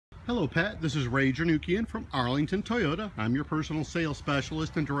Hello Pat, this is Ray Jernukian from Arlington Toyota. I'm your personal sales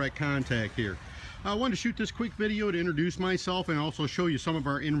specialist and direct contact here. I wanted to shoot this quick video to introduce myself and also show you some of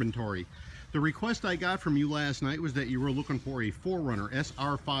our inventory. The request I got from you last night was that you were looking for a 4Runner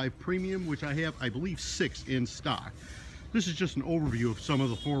SR5 Premium, which I have, I believe, 6 in stock. This is just an overview of some of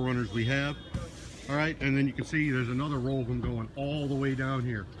the 4Runners we have. All right, and then you can see there's another row of them going all the way down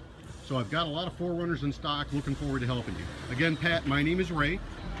here. So I've got a lot of 4Runners in stock. Looking forward to helping you. Again, Pat, my name is Ray.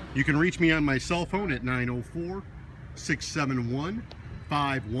 You can reach me on my cell phone at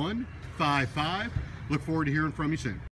 904-671-5155. Look forward to hearing from you soon.